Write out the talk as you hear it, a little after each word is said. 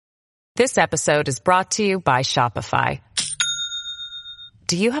This episode is brought to you by Shopify.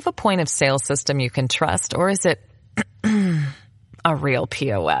 Do you have a point of sale system you can trust, or is it a real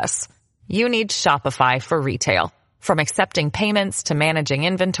POS? You need Shopify for retail. From accepting payments to managing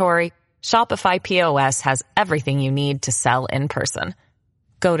inventory, Shopify POS has everything you need to sell in person.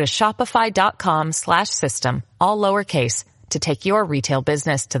 Go to shopify.com/system, all lowercase, to take your retail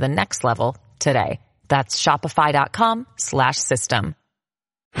business to the next level today. That's shopify.com/system.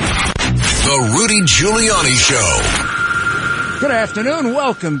 The Rudy Giuliani Show. Good afternoon.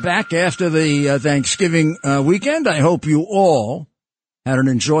 Welcome back after the Thanksgiving weekend. I hope you all had an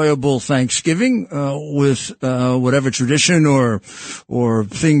enjoyable Thanksgiving with whatever tradition or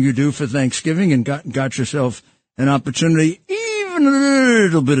thing you do for Thanksgiving, and got yourself an opportunity, even a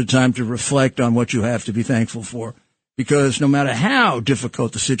little bit of time to reflect on what you have to be thankful for. Because no matter how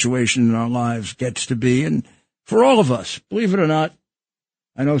difficult the situation in our lives gets to be, and for all of us, believe it or not,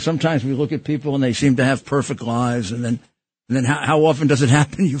 I know sometimes we look at people and they seem to have perfect lives, and then how often does it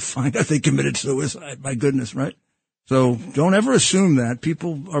happen? You find out they committed suicide. My goodness, right? So don't ever assume that.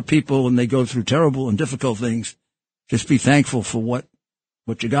 People are people and they go through terrible and difficult things. Just be thankful for what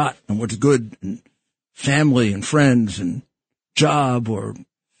you got and what's good, and family and friends and job or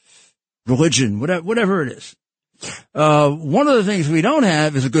religion, whatever it is. One of the things we don't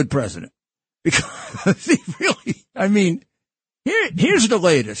have is a good president, because really, I mean, here's the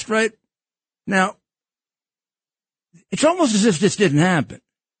latest, right? Now, it's almost as if this didn't happen.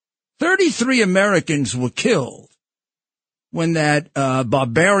 33 Americans were killed when that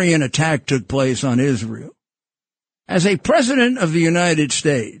barbarian attack took place on Israel. As a president of the United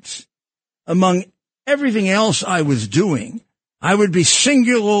States, among everything else I was doing, I would be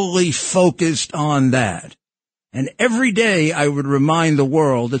singularly focused on that. And every day I would remind the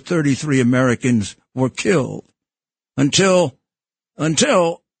world that 33 Americans were killed until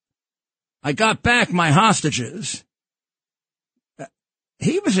I got back my hostages.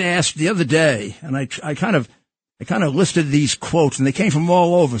 He was asked the other day, and I kind of listed these quotes, and they came from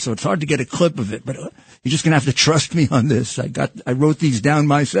all over, so it's hard to get a clip of it, but you're just going to have to trust me on this. I wrote these down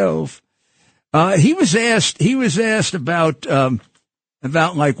myself. He was asked about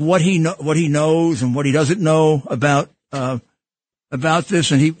like what he knows and what he doesn't know about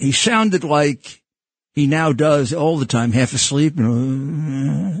this, and he sounded like he now does all the time, half asleep,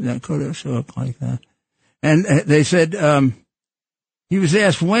 that could have looked like that. And they said, he was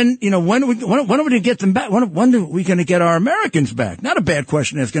asked when are we going to get them back? When are we going to get our Americans back? Not a bad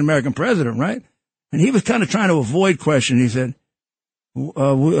question to ask an American president, right? And he was kind of trying to avoid question. He said, we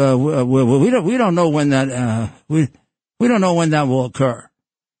don't know when that, we don't know when that will occur.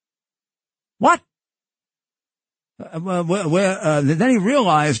 What? Then he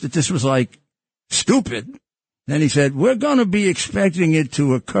realized that this was like stupid. Then he said, we're going to be expecting it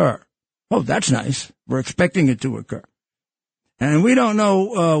to occur. Oh, that's nice. We're expecting it to occur. And we don't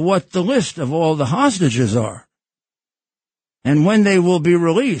know what the list of all the hostages are and when they will be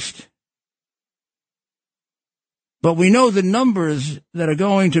released. But we know the numbers that are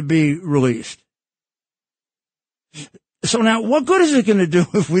going to be released. So now, what good is it going to do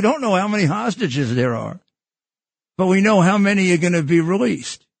if we don't know how many hostages there are, but we know how many are going to be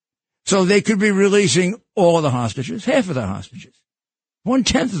released? So they could be releasing all of the hostages, half of the hostages,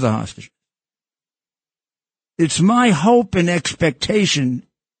 1/10 of the hostages. It's my hope and expectation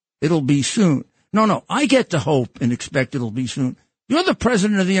it'll be soon. No, I get to hope and expect it'll be soon. You're the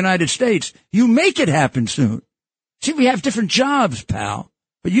president of the United States. You make it happen soon. See, we have different jobs, pal,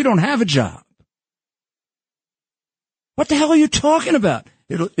 but you don't have a job. What the hell are you talking about?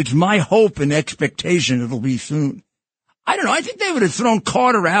 It's my hope and expectation it'll be soon. I don't know. I think they would have thrown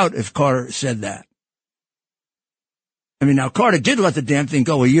Carter out if Carter said that. I mean, now Carter did let the damn thing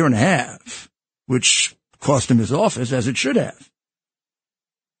go a year and a half, which cost him his office, as it should have.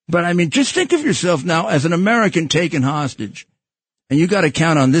 But I mean, just think of yourself now as an American taken hostage, and you got to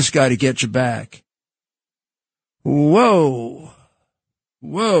count on this guy to get you back. Whoa.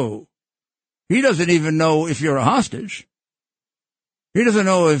 He doesn't even know if you're a hostage. He doesn't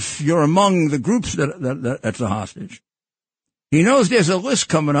know if you're among the groups that's a hostage. He knows there's a list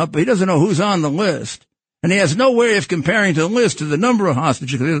coming up, but he doesn't know who's on the list. And he has no way of comparing the list to the number of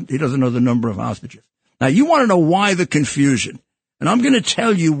hostages, because he doesn't know the number of hostages. Now, you want to know why the confusion. And I'm going to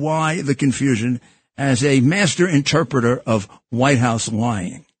tell you why the confusion as a master interpreter of White House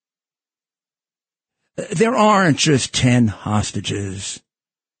lying. There aren't just 10 hostages.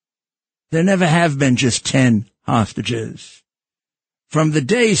 There never have been just 10 hostages. From the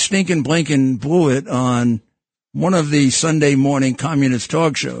day Stinkin' Blinken blew it on one of the Sunday morning communist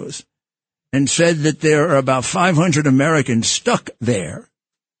talk shows and said that there are about 500 Americans stuck there,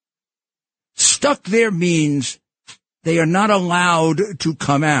 stuck there means they are not allowed to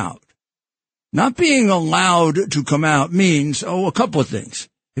come out. Not being allowed to come out means, a couple of things.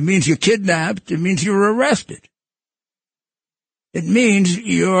 It means you're kidnapped. It means you're arrested. It means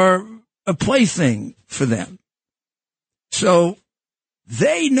you're a plaything for them. So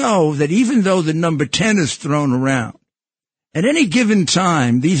they know that even though the number 10 is thrown around, at any given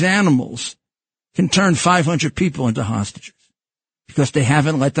time, these animals can turn 500 people into hostages because they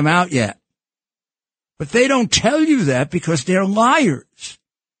haven't let them out yet. But they don't tell you that because they're liars.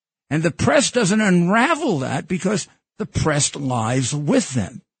 And the press doesn't unravel that because the press lies with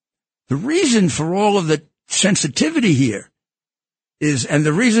them. The reason for all of the sensitivity here is, and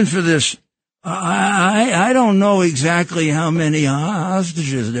the reason for this, I don't know exactly how many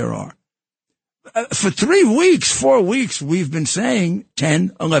hostages there are. For 4 weeks, we've been saying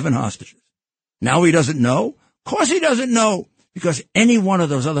 10, 11 hostages. Now he doesn't know? Of course he doesn't know, because any one of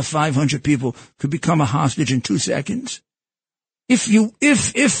those other 500 people could become a hostage in 2 seconds.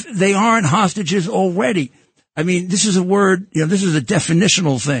 If they aren't hostages already. I mean, this is a word, this is a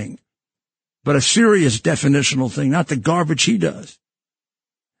definitional thing, but a serious definitional thing, not the garbage he does.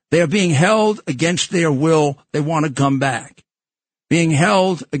 They are being held against their will. They want to come back. Being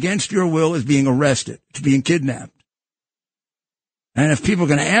held against your will is being arrested. It's being kidnapped. And if people are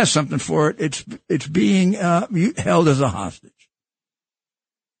going to ask something for it, it's being held as a hostage.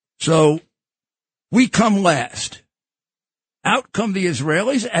 So we come last. Out come the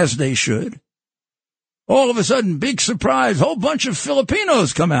Israelis, as they should. All of a sudden, big surprise, whole bunch of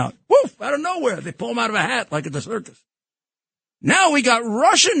Filipinos come out. Woof, out of nowhere. They pull them out of a hat like at the circus. Now we got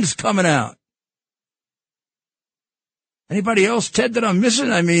Russians coming out. Anybody else, Ted, that I'm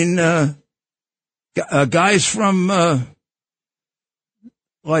missing? I mean, guys from,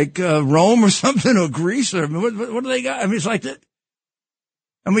 Rome or something, or Greece, or what do they got? I mean, it's like that.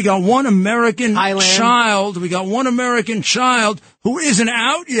 And we got one American child. We got one American child who isn't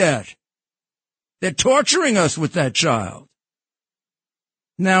out yet. They're torturing us with that child.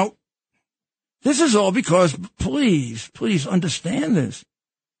 Now, this is all because, please understand this.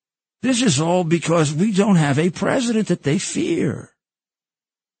 This is all because we don't have a president that they fear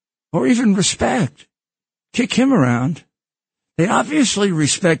or even respect. Kick him around. They obviously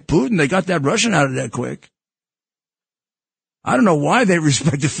respect Putin. They got that Russian out of there quick. I don't know why they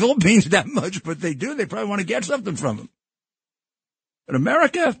respect the Philippines that much, but they do. They probably want to get something from them. But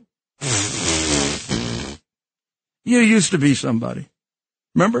America, you used to be somebody.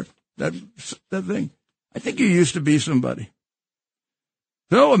 Remember that thing? I think you used to be somebody.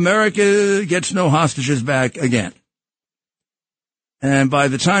 So America gets no hostages back again. And by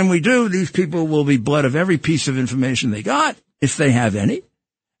the time we do, these people will be bled of every piece of information they got, if they have any.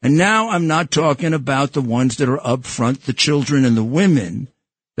 And now I'm not talking about the ones that are up front, the children and the women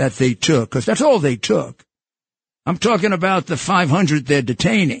that they took, because that's all they took. I'm talking about the 500 they're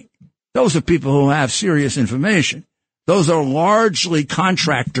detaining. Those are people who have serious information. Those are largely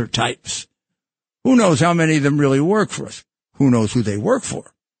contractor types. Who knows how many of them really work for us? Who knows who they work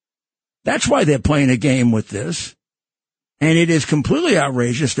for? That's why they're playing a game with this. And it is completely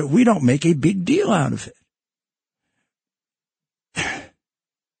outrageous that we don't make a big deal out of it.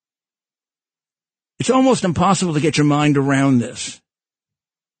 It's almost impossible to get your mind around this.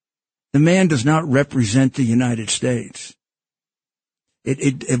 The man does not represent the United States.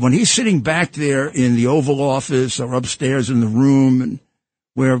 When he's sitting back there in the Oval Office or upstairs in the room, and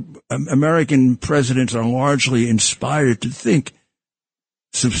where American presidents are largely inspired to think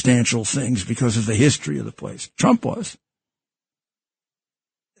substantial things because of the history of the place, Trump was.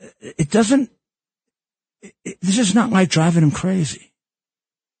 This is not like driving him crazy.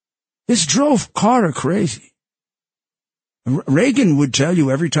 This drove Carter crazy. Reagan would tell you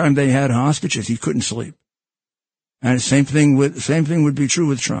every time they had hostages, he couldn't sleep. And the same thing would be true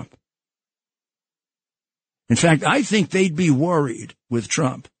with Trump. In fact, I think they'd be worried with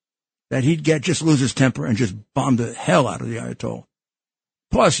Trump that he'd just lose his temper and just bomb the hell out of the Ayatollah.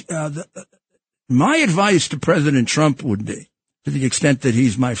 Plus, my advice to President Trump would be, to the extent that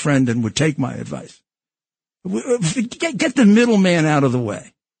he's my friend and would take my advice, get the middleman out of the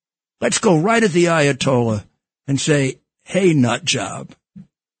way. Let's go right at the Ayatollah and say, hey, nut job,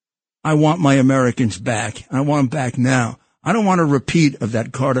 I want my Americans back. I want them back now. I don't want a repeat of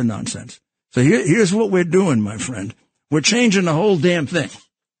that Carter nonsense. So here's what we're doing, my friend. We're changing the whole damn thing.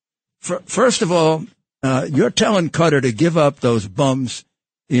 First of all, you're telling Qatar to give up those bums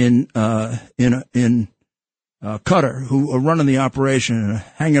in Qatar who are running the operation and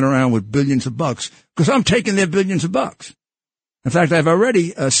hanging around with billions of bucks, because I'm taking their billions of bucks. In fact, I've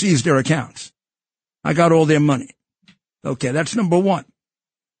already seized their accounts. I got all their money. Okay, that's number one.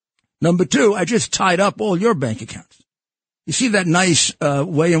 Number two, I just tied up all your bank accounts. You see that nice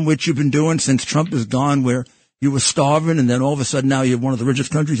way in which you've been doing since Trump is gone, where you were starving and then all of a sudden now you're one of the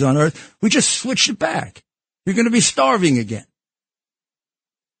richest countries on earth? We just switched it back. You're going to be starving again.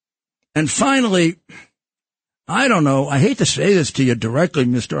 And finally, I don't know, I hate to say this to you directly,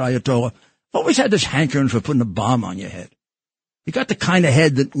 Mr. Ayatollah. I've always had this hankering for putting a bomb on your head. You got the kind of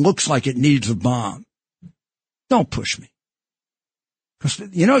head that looks like it needs a bomb. Don't push me. Because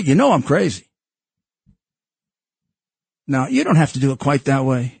you know I'm crazy. Now, you don't have to do it quite that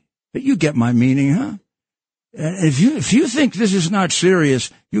way, but you get my meaning, huh? And if you think this is not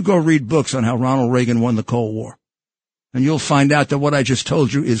serious, you go read books on how Ronald Reagan won the Cold War. And you'll find out that what I just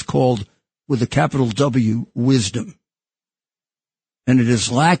told you is called, with a capital W, wisdom. And it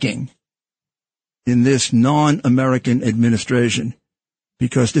is lacking in this non-American administration,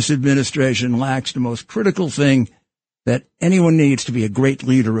 because this administration lacks the most critical thing that anyone needs to be a great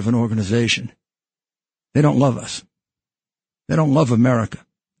leader of an organization. They don't love us. They don't love America.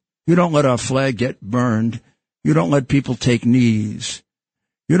 You don't let our flag get burned. You don't let people take knees.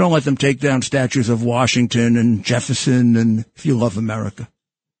 You don't let them take down statues of Washington and Jefferson, and if you love America.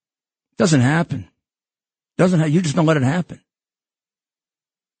 It doesn't happen. You just don't let it happen.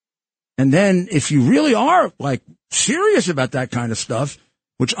 And then if you really are like serious about that kind of stuff,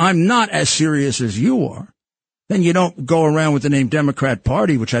 which I'm not as serious as you are, then you don't go around with the name Democrat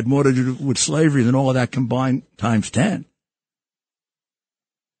Party, which had more to do with slavery than all of that combined times 10.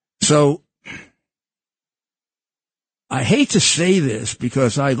 So I hate to say this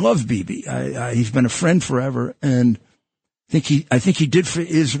because I love Bibi. He's been a friend forever, and I think he did for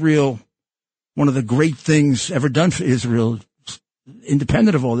Israel one of the great things ever done for Israel,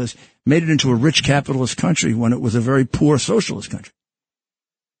 independent of all this, made it into a rich capitalist country when it was a very poor socialist country.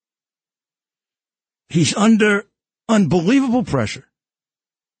 He's under unbelievable pressure.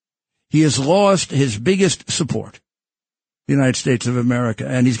 He has lost his biggest support, the United States of America,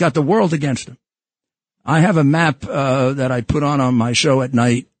 and he's got the world against him. I have a map that I put on my show at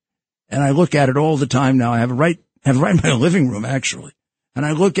night, and I look at it all the time now. I have it right in my living room, actually. And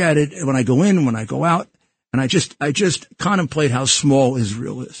I look at it when I go in, when I go out, and I just contemplate how small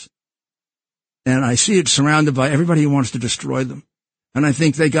Israel is. And I see it surrounded by everybody who wants to destroy them. And I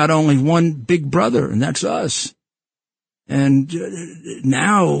think they got only one big brother, and that's us. And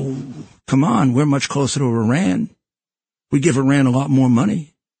now, come on, we're much closer to Iran. We give Iran a lot more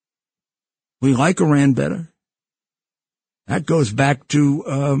money. We like Iran better. That goes back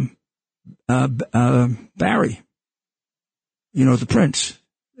to Barry. You know, the prince.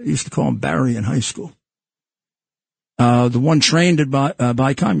 They used to call him Barry in high school. The one trained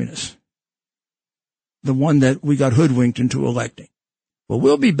by communists. The one that we got hoodwinked into electing. Well,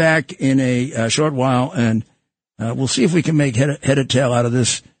 we'll be back in a short while, and we'll see if we can make head or tail out of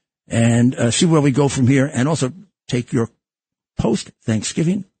this, and see where we go from here, and also take your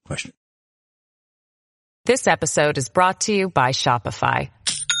post-Thanksgiving question. This episode is brought to you by Shopify.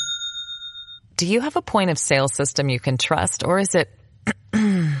 Do you have a point of sale system you can trust, or is it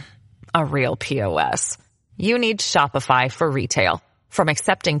a real POS? You need Shopify for retail. From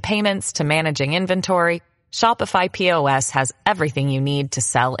accepting payments to managing inventory, Shopify POS has everything you need to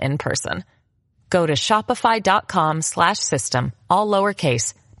sell in person. Go to shopify.com/system, all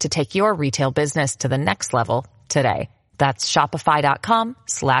lowercase, to take your retail business to the next level today. That's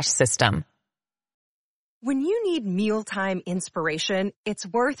shopify.com/system. When you need mealtime inspiration, it's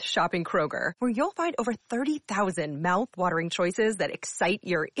worth shopping Kroger, where you'll find over 30,000 mouth-watering choices that excite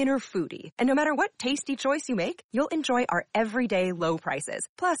your inner foodie. And no matter what tasty choice you make, you'll enjoy our everyday low prices,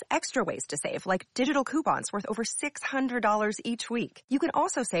 plus extra ways to save, like digital coupons worth over $600 each week. You can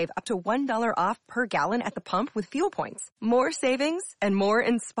also save up to $1 off per gallon at the pump with fuel points. More savings and more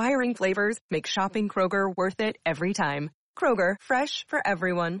inspiring flavors make shopping Kroger worth it every time. Kroger, fresh for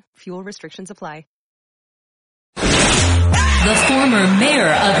everyone. Fuel restrictions apply. The former mayor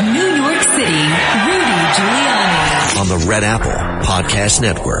of New York City, Rudy Giuliani. On the Red Apple Podcast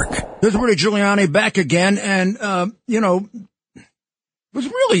Network. This is Rudy Giuliani back again, and, it was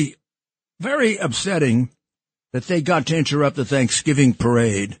really very upsetting that they got to interrupt the Thanksgiving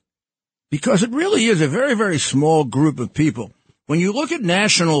parade, because it really is a very, very small group of people. When you look at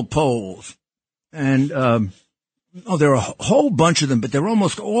national polls, and, there are a whole bunch of them, but they're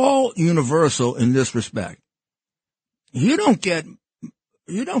almost all universal in this respect. You don't get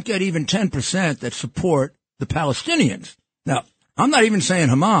even 10% that support the Palestinians. Now, I'm not even saying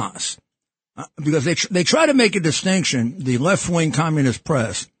Hamas, because they try to make a distinction. The left-wing communist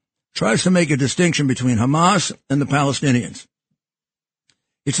press tries to make a distinction between Hamas and the Palestinians.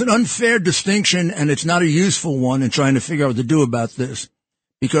 It's an unfair distinction, and it's not a useful one in trying to figure out what to do about this.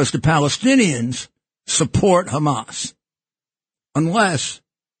 because the Palestinians support Hamas unless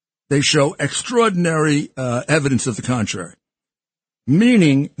they show extraordinary evidence of the contrary,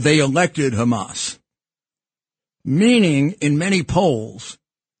 meaning they elected Hamas, meaning in many polls,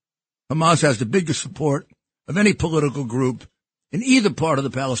 Hamas has the biggest support of any political group in either part of the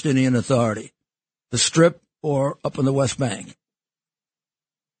Palestinian Authority, the Strip or up on the West Bank.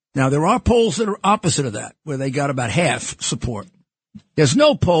 Now, there are polls that are opposite of that, where they got about half support. There's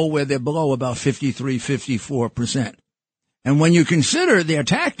no poll where they're below about 53, 54%. And when you consider their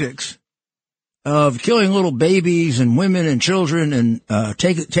tactics of killing little babies and women and children and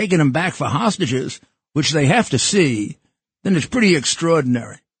taking them back for hostages, which they have to see, then it's pretty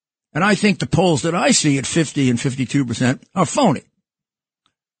extraordinary. And I think the polls that I see at 50 and 52% are phony.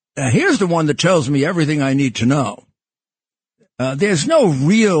 Here's the one that tells me everything I need to know. There's no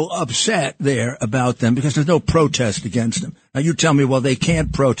real upset there about them because there's no protest against them. Now, you tell me, well, they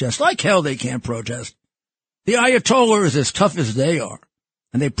can't protest. Like hell they can't protest. The Ayatollah is as tough as they are,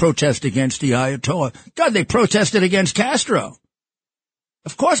 and they protest against the Ayatollah. God, they protested against Castro.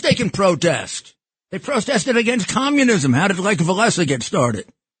 Of course they can protest. They protested against communism. How did Lech Walesa get started?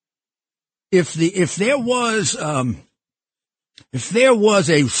 If there was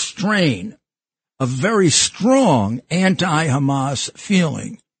a strain of very strong anti-Hamas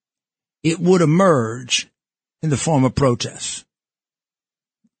feeling, it would emerge in the form of protests.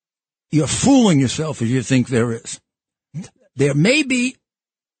 You're fooling yourself if you think there is. There may be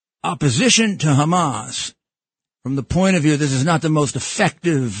opposition to Hamas from the point of view this is not the most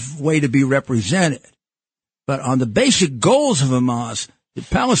effective way to be represented. But on the basic goals of Hamas, the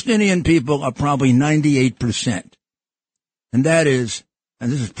Palestinian people are probably 98%. And that is,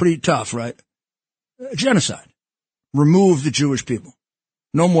 and this is pretty tough, right? Genocide. Remove the Jewish people.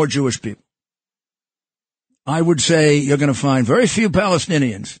 No more Jewish people. I would say you're going to find very few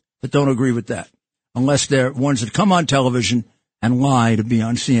Palestinians that don't agree with that, unless they're ones that come on television and lie to be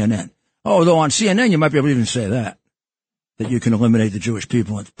on CNN. Although on CNN you might be able to even say that you can eliminate the Jewish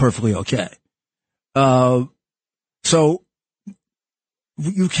people. It's perfectly okay. So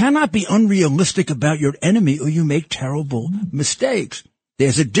you cannot be unrealistic about your enemy or you make terrible mistakes.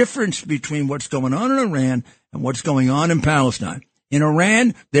 There's a difference between what's going on in Iran and what's going on in Palestine. In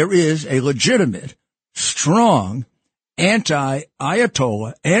Iran, there is a legitimate, strong,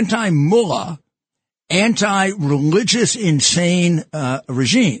 anti-Ayatollah, anti-mullah, anti-religious, insane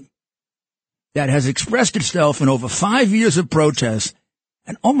regime that has expressed itself in over 5 years of protests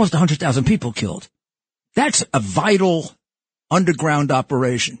and almost 100,000 people killed. That's a vital underground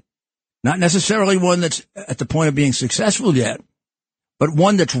operation. Not necessarily one that's at the point of being successful yet, but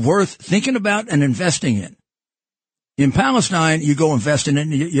one that's worth thinking about and investing in. In Palestine, you go invest in it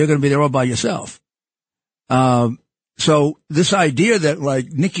and you're going to be there all by yourself. So this idea that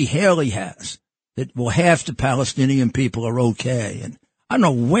like Nikki Haley has, that well, half the Palestinian people are okay. And I don't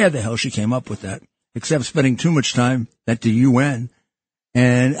know where the hell she came up with that, except spending too much time at the UN.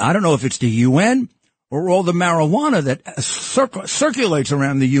 And I don't know if it's the UN or all the marijuana that circulates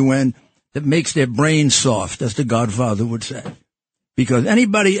around the UN that makes their brains soft, as the Godfather would say. Because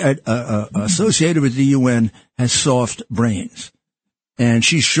anybody associated with the UN has soft brains. And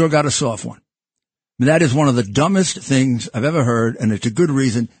she's sure got a soft one. That is one of the dumbest things I've ever heard, and it's a good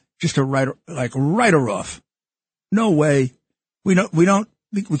reason just to write her off. No way. We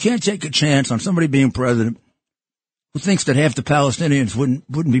can't take a chance on somebody being president who thinks that half the Palestinians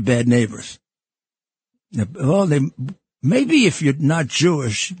wouldn't be bad neighbors. Well, maybe if you're not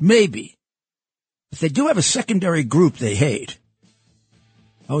Jewish, maybe. But they do have a secondary group they hate.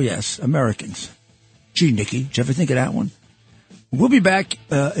 Oh, yes, Americans. Gee, Nikki, did you ever think of that one? We'll be back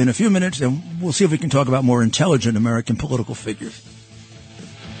in a few minutes, and we'll see if we can talk about more intelligent American political figures.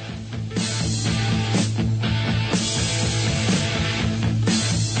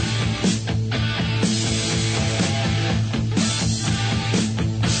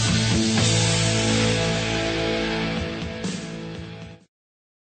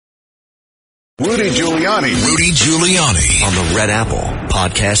 Rudy Giuliani on the Red Apple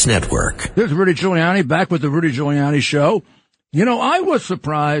Podcast Network. This is Rudy Giuliani back with the Rudy Giuliani Show. You know, I was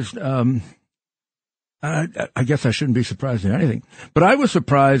surprised. I guess I shouldn't be surprised at anything, but I was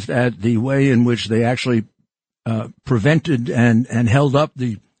surprised at the way in which they actually prevented and held up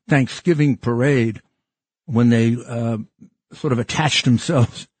the Thanksgiving parade when they sort of attached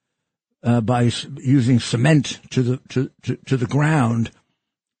themselves by using cement to the ground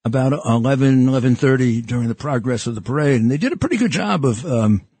about 11:30 during the progress of the parade, and they did a pretty good job of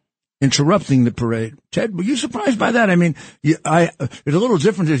interrupting the parade. Ted, were you surprised by that? I mean, there's a little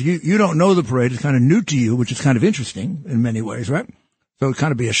difference. You don't know the parade; it's kind of new to you, which is kind of interesting in many ways, right? So it'd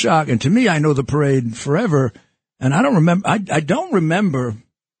kind of be a shock. And to me, I know the parade forever, and I don't remember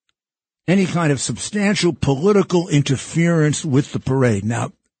any kind of substantial political interference with the parade.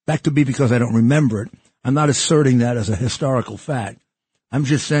 Now, that could be because I don't remember it. I'm not asserting that as a historical fact. I'm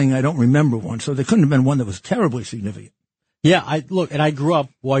just saying I don't remember one. So there couldn't have been one that was terribly significant. Yeah, I grew up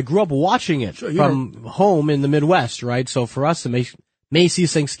watching it from home in the Midwest, right? So for us, the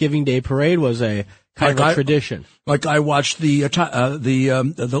Macy's Thanksgiving Day Parade was a kind of a tradition. Like I watched the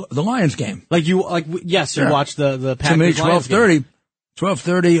Lions game. Yes, you watched the Packers. To me, Lions game.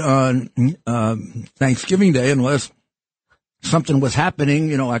 12:30 on Thanksgiving Day, unless something was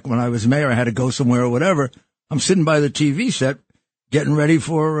happening, like when I was mayor, I had to go somewhere or whatever. I'm sitting by the TV set, getting ready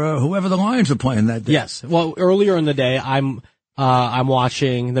for whoever the Lions are playing that day. Yes. Well, earlier in the day, I'm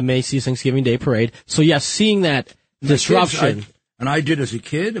watching the Macy's Thanksgiving Day Parade. So yes, seeing that disruption. And I did as a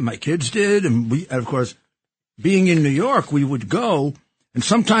kid, and my kids did, and of course, being in New York, we would go, and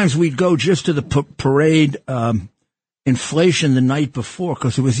sometimes we'd go just to the parade inflation the night before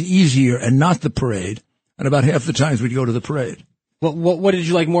because it was easier, and not the parade. And about half the times we'd go to the parade. What did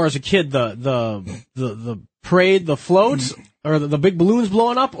you like more as a kid? The parade, the floats, or the big balloons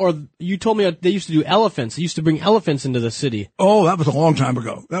blowing up? Or you told me they used to do elephants. They used to bring elephants into the city. Oh, that was a long time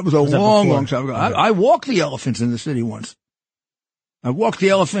ago. That was a long time ago. Okay. I walked the elephants in the city once. I walked the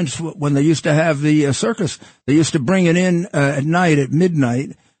elephants when they used to have the circus. They used to bring it in at night, at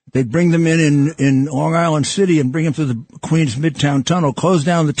midnight. They'd bring them in Long Island City and bring them through the Queens Midtown Tunnel, close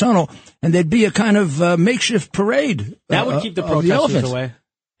down the tunnel, and there'd be a kind of makeshift parade. That would keep the protesters away.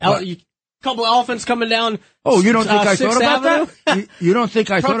 Couple of elephants coming down. Oh, you don't think I thought about that? You don't think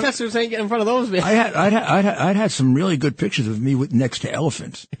I thought? Protesters ain't getting in front of those. Man. I'd had some really good pictures of me next to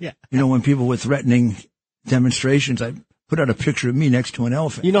elephants. Yeah. When people were threatening demonstrations, I put out a picture of me next to an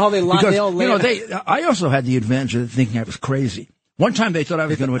elephant. You know how they lie? Because, I also had the advantage of thinking I was crazy. One time they thought I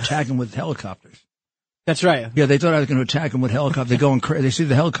was going to attack them with helicopters. That's right. Yeah, they thought I was going to attack them with helicopters. They're going crazy. They see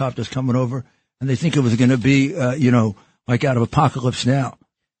the helicopters coming over, and they think it was going to be, like out of Apocalypse Now.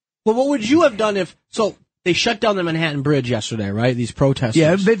 Well, what would you have done so they shut down the Manhattan Bridge yesterday, right? These protesters.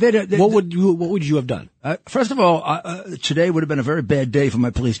 Yeah. What would you have done? First of all, today would have been a very bad day for my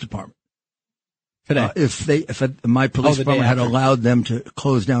police department. Today? If my police department had allowed them to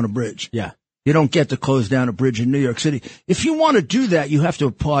close down a bridge. Yeah. You don't get to close down a bridge in New York City. If you want to do that, you have to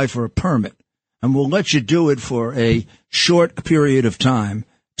apply for a permit, and we'll let you do it for a short period of time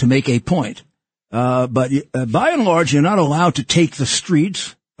to make a point. But by and large, you're not allowed to take the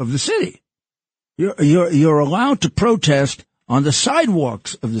streets of the city. You're allowed to protest on the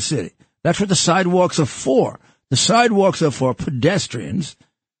sidewalks of the city. That's what the sidewalks are for. The sidewalks are for pedestrians.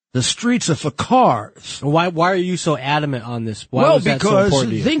 The streets are for cars. Why are you so adamant on this? Why was that so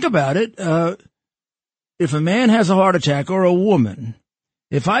important to you? Think about it. If a man has a heart attack or a woman,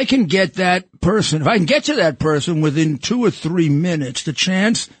 if I can get to that person within 2 or 3 minutes, the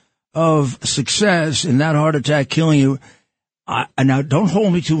chance of success in that heart attack killing you, now don't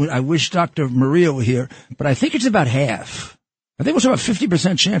hold me to it. I wish Dr. Maria were here, but I think it's about half. I think it's about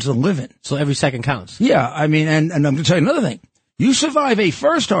 50% chance of living. So every second counts. Yeah, I mean, and I'm going to tell you another thing. You survive a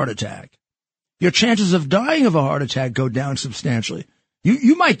first heart attack, your chances of dying of a heart attack go down substantially.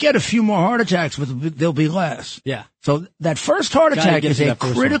 You might get a few more heart attacks, but they'll be less. Yeah. So that first heart attack is a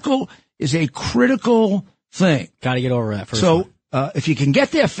critical thing. Got to get over that first. So if you can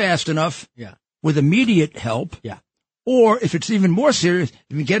get there fast enough, with immediate help, or if it's even more serious,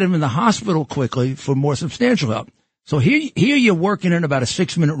 you can get them in the hospital quickly for more substantial help. So here you're working in about a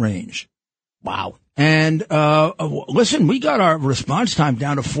 6-minute range. Wow. And listen, we got our response time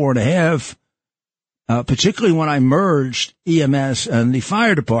down to 4.5. Particularly when I merged EMS and the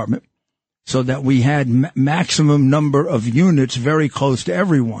fire department, so that we had maximum number of units very close to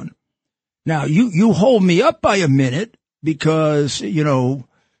everyone. Now, you hold me up by a minute because,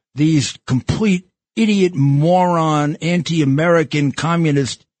 these complete idiot, moron, anti-American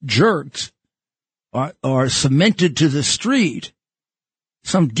communist jerks are cemented to the street.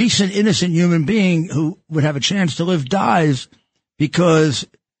 Some decent, innocent human being who would have a chance to live dies because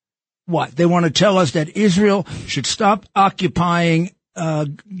what? They want to tell us that Israel should stop occupying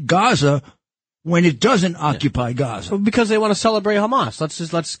Gaza when it doesn't occupy Gaza. Well, because they want to celebrate Hamas.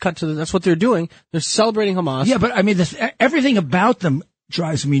 Let's cut to that's what they're doing. They're celebrating Hamas. Yeah, but I mean, everything about them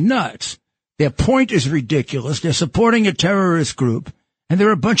drives me nuts. Their point is ridiculous. They're supporting a terrorist group, and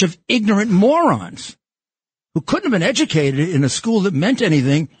they're a bunch of ignorant morons who couldn't have been educated in a school that meant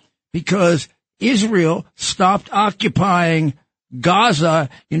anything because Israel stopped occupying Gaza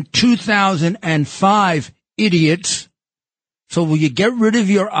in 2005, idiots. So will you get rid of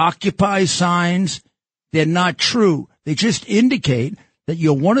your Occupy signs? They're not true. They just indicate that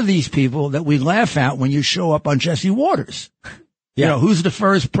you're one of these people that we laugh at when you show up on Jesse Waters. You know, who's the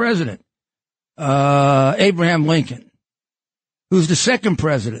first president? Abraham Lincoln. Who's the second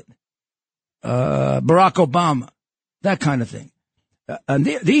president? Barack Obama. That kind of thing. And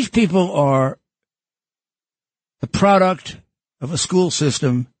these people are the product of a school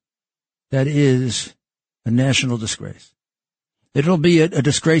system that is a national disgrace. It'll be a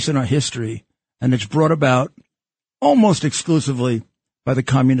disgrace in our history, and it's brought about almost exclusively by the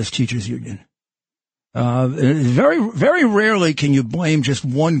Communist Teachers Union. Very, very rarely can you blame just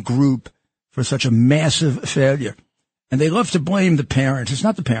one group for such a massive failure. And they love to blame the parents. It's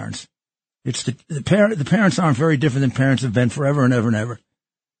not the parents. It's the parents aren't very different than parents have been forever and ever and ever.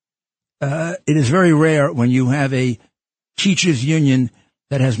 It is very rare when you have a teachers union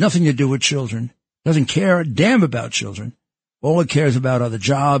that has nothing to do with children, doesn't care a damn about children. All it cares about are the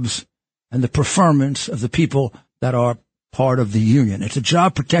jobs and the performance of the people that are part of the union. It's a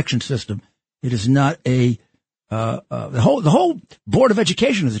job protection system. It is not the whole Board of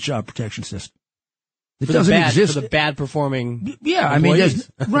Education is a job protection system. It doesn't exist for the bad performing. Yeah, employees.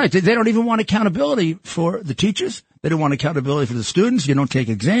 I mean, right. They don't even want accountability for the teachers. They don't want accountability for the students. You don't take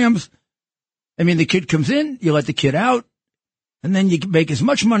exams. I mean, the kid comes in, you let the kid out, and then you make as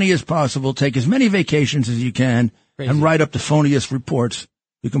much money as possible, take as many vacations as you can, and write up the phoniest reports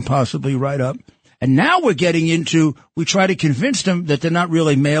you can possibly write up. And now we're getting into, we try to convince them that they're not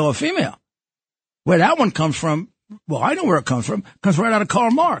really male or female. Where that one comes from, well, I know where it comes from. It comes right out of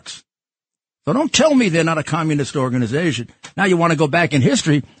Karl Marx. So don't tell me they're not a communist organization. Now you want to go back in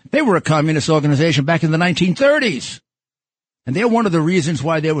history. They were a communist organization back in the 1930s. And they're one of the reasons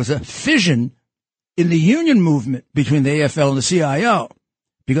why there was a fission in the union movement between the AFL and the CIO.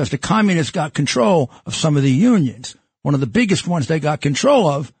 Because the communists got control of some of the unions. One of the biggest ones they got control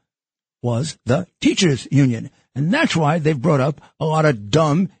of was the teachers union. And that's why they've brought up a lot of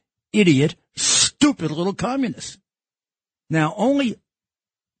dumb, idiot, stupid little communists. Now, only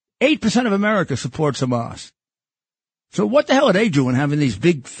 8% of America supports Hamas. So what the hell are they doing having these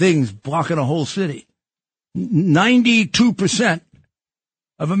big things blocking a whole city? 92%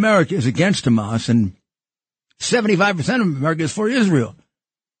 of America is against Hamas, and 75% of America is for Israel.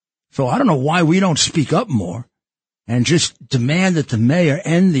 So I don't know why we don't speak up more and just demand that the mayor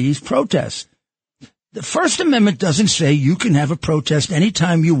end these protests. The First Amendment doesn't say you can have a protest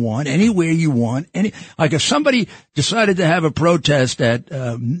anytime you want, anywhere you want. Like if somebody decided to have a protest at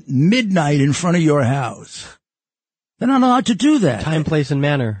midnight in front of your house, they're not allowed to do that. Time, place, and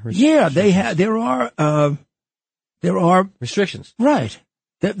manner. Yeah, there are restrictions. Right.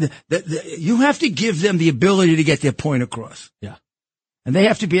 You have to give them the ability to get their point across. Yeah. And they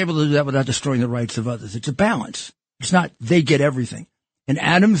have to be able to do that without destroying the rights of others. It's a balance. It's not they get everything. In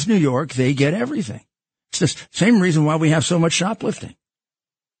Adams, New York, they get everything. It's the same reason why we have so much shoplifting.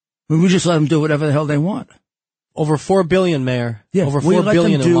 We just let them do whatever the hell they want. Over $4 billion, Mayor. Yeah, over $4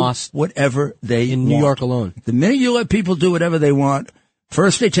 billion in lost whatever they in want. New York alone. The minute you let people do whatever they want,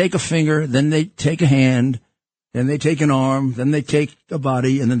 first they take a finger, then they take a hand, then they take an arm, then they take a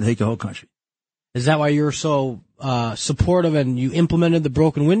body, and then they take the whole country. Is that why you're so supportive and you implemented the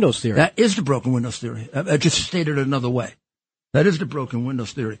broken windows theory? That is the broken windows theory. I just stated it another way. That is the broken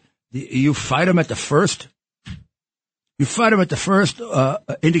windows theory. You fight them at the first. You fight them at the first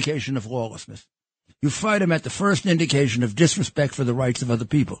indication of lawlessness. You fight them at the first indication of disrespect for the rights of other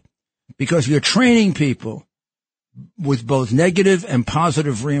people, because you're training people with both negative and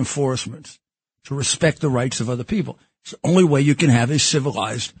positive reinforcements to respect the rights of other people. It's the only way you can have a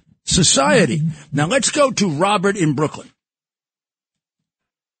civilized society. Now let's go to Robert in Brooklyn.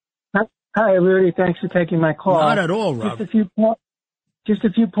 Hi, Rudy. Thanks for taking my call. Not at all, Robert. Just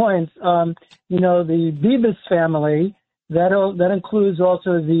a few points. The Bibas family, that includes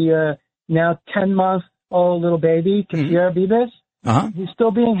also the now 10-month-old little baby, Kafir Bibas. Uh-huh. He's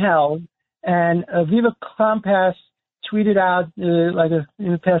still being held. And Viva Compass tweeted out in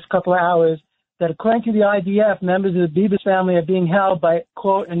the past couple of hours that according to the IDF, members of the Bibas family are being held by,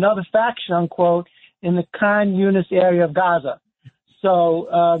 quote, another faction, unquote, in the Khan Yunis area of Gaza. So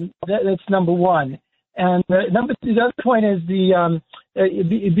that's number one. And the other point is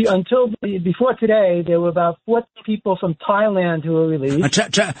before today, there were about 40 people from Thailand who were released.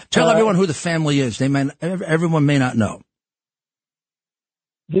 Tell everyone who the family is. Everyone may not know.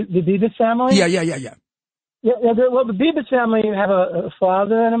 The Bibas family? Yeah. Well, the Bibas family have a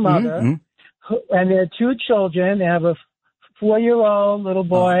father and a mother, and their two children. They have a 4-year-old little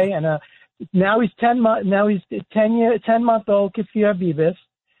boy and now he's 10-month-old Kafir Bibas,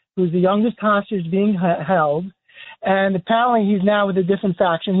 who's the youngest hostage being held, and apparently he's now with a different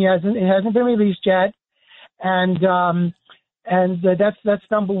faction. It hasn't been released yet, and And that's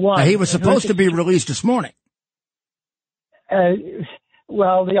number one. Now, he was supposed to be released this morning.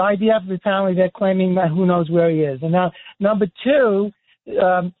 Well, the IDF, apparently they're claiming that who knows where he is. And now, number two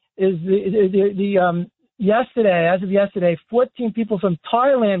is yesterday, as of yesterday, 14 people from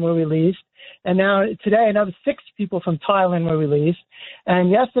Thailand were released. And now today, another 6 people from Thailand were released. And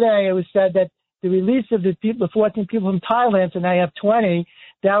yesterday it was said that the release of the 14 people from Thailand, so now you have 20,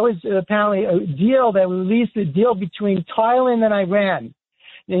 that was apparently a deal that released a deal between Thailand and Iran.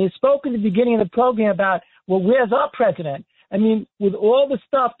 And he spoke in the beginning of the program about, well, where's our president? I mean, with all the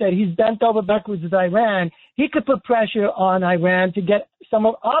stuff that he's bent over backwards with Iran, he could put pressure on Iran to get some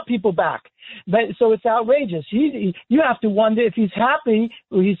of our people back. But so it's outrageous. You have to wonder if he's happy.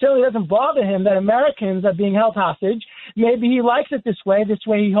 He certainly doesn't bother him that Americans are being held hostage. Maybe he likes it this way. This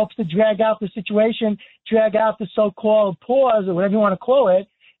way he hopes to drag out the situation, drag out the so-called pause or whatever you want to call it.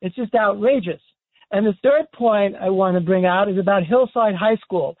 It's just outrageous. And the third point I want to bring out is about Hillside High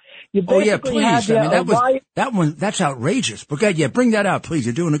School. Oh, yeah, please. That's outrageous. But go ahead, yeah, bring that out, please.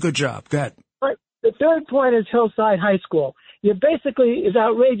 You're doing a good job. Go ahead. Right. The third point is Hillside High School. You basically is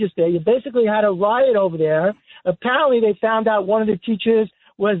outrageous there. You basically had a riot over there. Apparently they found out one of the teachers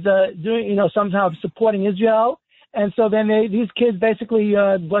was doing, somehow supporting Israel. And so then these kids basically,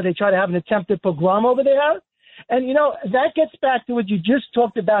 they try to have an attempted pogrom over there. And, that gets back to what you just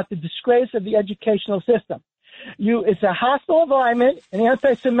talked about, the disgrace of the educational system. It's a hostile environment, an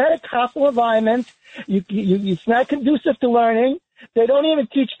anti-Semitic hostile environment. It's not conducive to learning. They don't even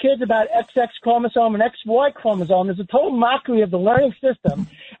teach kids about XX chromosome and XY chromosome. There's a total mockery of the learning system.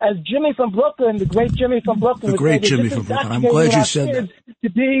 As Jimmy from Brooklyn, the great Jimmy from Brooklyn, I'm glad you said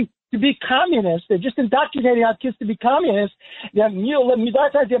that. To be communists. They're just indoctrinating our kids to be communists. They're mutilating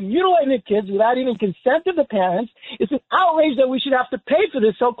the kids without even consent of the parents. It's an outrage that we should have to pay for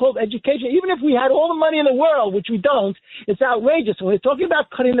this so-called education. Even if we had all the money in the world, which we don't, it's outrageous. When we're talking about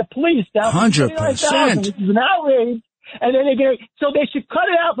cutting the police down 100%. This is an outrage. And then so they should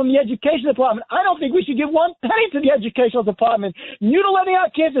cut it out from the education department. I don't think we should give one penny to the educational department. Mutilating our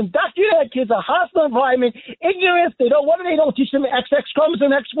kids, indoctrinating our kids, a hostile environment, ignorance. They don't teach them XX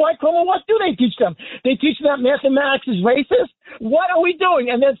chromosome, XY chromosome. What do they teach them? They teach them that mathematics is racist. What are we doing?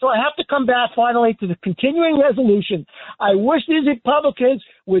 And then so I have to come back finally to the continuing resolution. I wish these Republicans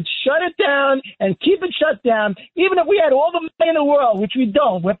would shut it down and keep it shut down, even if we had all the money in the world, which we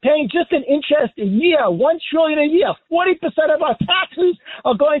don't. We're paying just an interest a year, $1 trillion a year. 40% of our taxes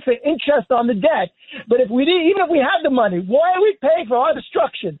are going for interest on the debt. But even if we had the money, why are we paying for our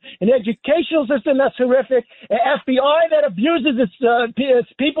destruction? An educational system that's horrific, an FBI that abuses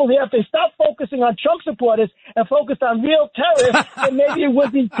its people here. If they stop focusing on Trump supporters and focus on real terrorists, then maybe it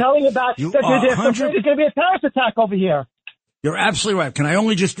would be telling about that there's going to be a terrorist attack over here. You're absolutely right. Can I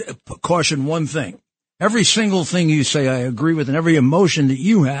only just caution one thing? Every single thing you say I agree with, and every emotion that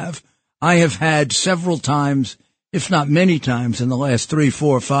you have, I have had several times, if not many times, in the last 3,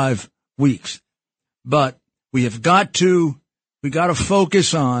 4, 5 weeks. But we got to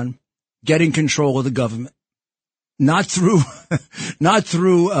focus on getting control of the government, not through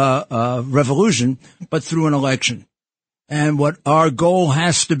revolution, but through an election. And what our goal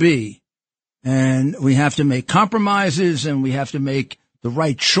has to be, and we have to make compromises, and we have to make the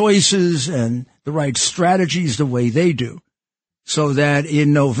right choices and the right strategies the way they do, so that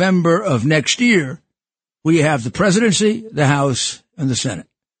in November of next year, we have the presidency, the House, and the Senate.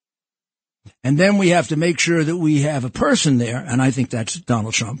 And then we have to make sure that we have a person there, and I think that's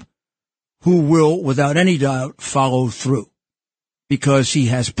Donald Trump, who will, without any doubt, follow through, because he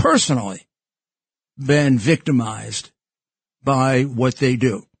has personally been victimized by what they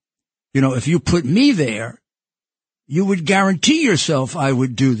do. If you put me there, you would guarantee yourself I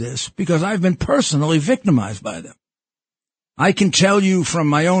would do this, because I've been personally victimized by them. I can tell you from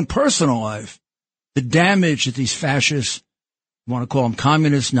my own personal life the damage that these fascists, you want to call them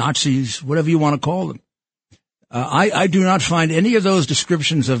communists, Nazis, whatever you want to call them. I do not find any of those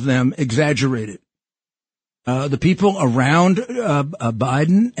descriptions of them exaggerated. The people around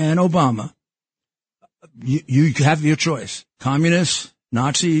Biden and Obama, you have your choice. Communists,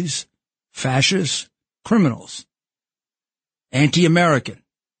 Nazis, fascists, criminals, anti-American,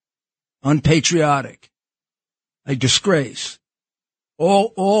 unpatriotic, a disgrace.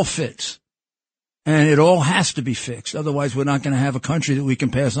 All fits. And it all has to be fixed. Otherwise, we're not going to have a country that we can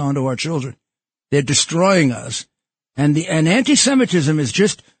pass on to our children. They're destroying us. And anti-Semitism is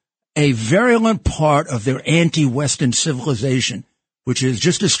just a virulent part of their anti-Western civilization, which is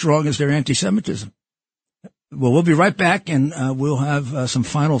just as strong as their anti-Semitism. Well, we'll be right back, and we'll have some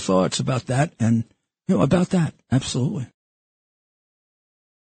final thoughts about that, and about that. Absolutely.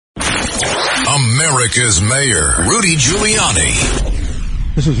 America's Mayor, Rudy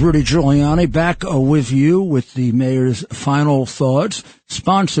Giuliani. This is Rudy Giuliani back with you with the mayor's final thoughts,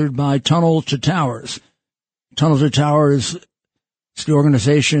 sponsored by Tunnel to Towers. Tunnel to Towers is the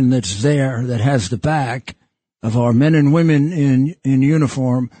organization that's there, that has the back of our men and women in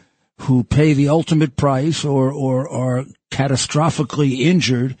uniform who pay the ultimate price or are catastrophically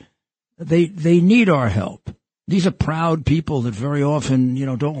injured. They need our help. These are proud people that very often,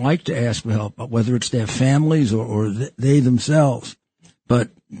 don't like to ask for help, whether it's their families or they themselves. But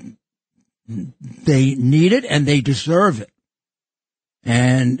they need it and they deserve it.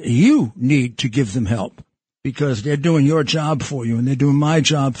 And you need to give them help because they're doing your job for you and they're doing my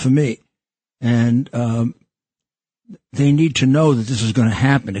job for me. And they need to know that this is going to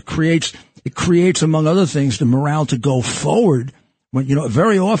happen. It creates, among other things, the morale to go forward. When,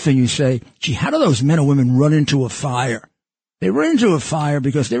 very often you say, gee, how do those men and women run into a fire? They run into a fire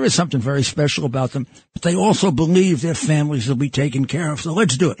because there is something very special about them, but they also believe their families will be taken care of. So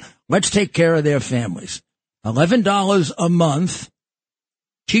let's do it. Let's take care of their families. $11 a month,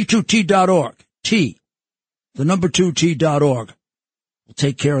 T2T.org, the number 2T.org will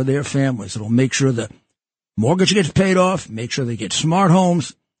take care of their families. It'll make sure the mortgage gets paid off, make sure they get smart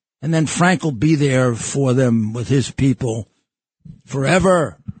homes, and then Frank will be there for them with his people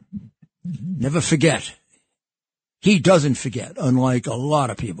forever. Never forget. He doesn't forget, unlike a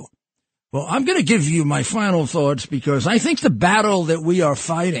lot of people. Well, I'm going to give you my final thoughts because I think the battle that we are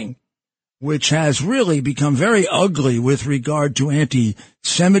fighting, which has really become very ugly with regard to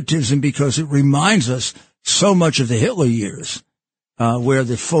anti-Semitism because it reminds us so much of the Hitler years, where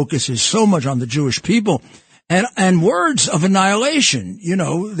the focus is so much on the Jewish people and words of annihilation.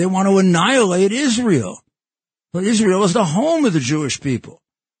 They want to annihilate Israel. But Israel is the home of the Jewish people.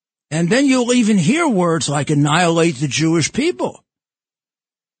 And then you'll even hear words like annihilate the Jewish people.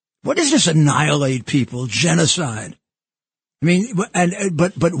 What is this annihilate people? Genocide. I mean,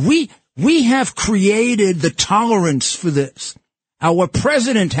 but we have created the tolerance for this. Our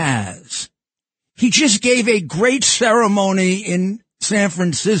president has. He just gave a great ceremony in San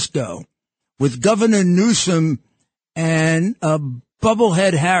Francisco with Governor Newsom and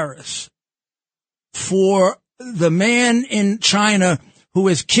Bubblehead Harris for the man in China who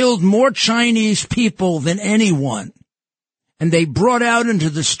has killed more Chinese people than anyone. And they brought out into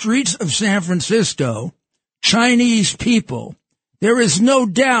the streets of San Francisco Chinese people. There is no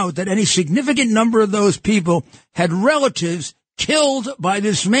doubt that any significant number of those people had relatives killed by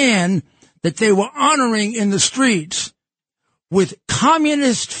this man that they were honoring in the streets with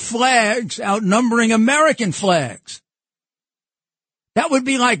communist flags outnumbering American flags. That would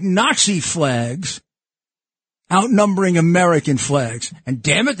be like Nazi flags outnumbering American flags. And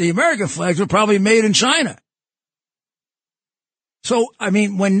damn it, the American flags were probably made in China. So, I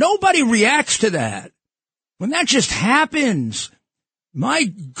mean, when nobody reacts to that, when that just happens, my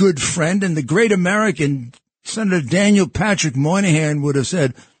good friend and the great American, Senator Daniel Patrick Moynihan would have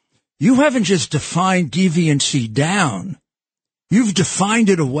said, you haven't just defined deviancy down. You've defined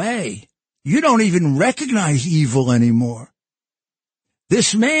it away. You don't even recognize evil anymore.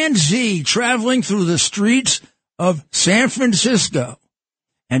 This man Z traveling through the streets of San Francisco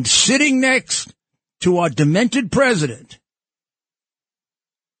and sitting next to our demented president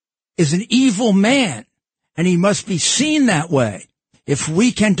is an evil man, and he must be seen that way if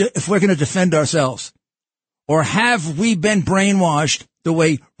we're going to defend ourselves. Or have we been brainwashed the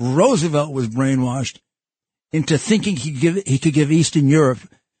way Roosevelt was brainwashed into thinking he could give Eastern Europe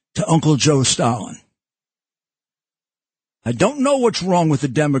to Uncle Joe Stalin? I don't know what's wrong with the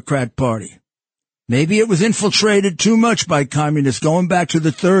Democrat Party. Maybe it was infiltrated too much by communists going back to the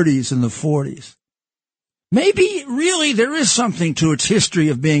 30s and the 40s. Maybe really there is something to its history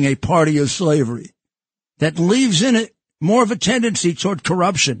of being a party of slavery that leaves in it more of a tendency toward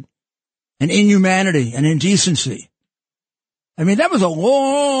corruption and inhumanity and indecency. I mean, that was a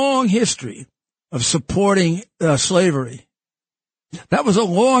long history of supporting slavery. That was a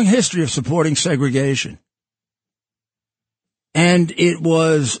long history of supporting segregation. And it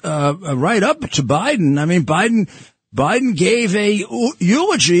was right up to Biden. I mean, Biden gave a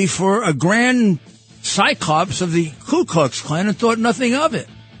eulogy for a grand cyclops of the Ku Klux Klan and thought nothing of it.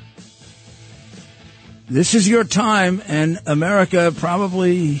 This is your time, and America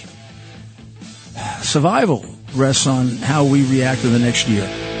probably survival rests on how we react in the next year.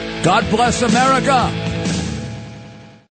 God bless America!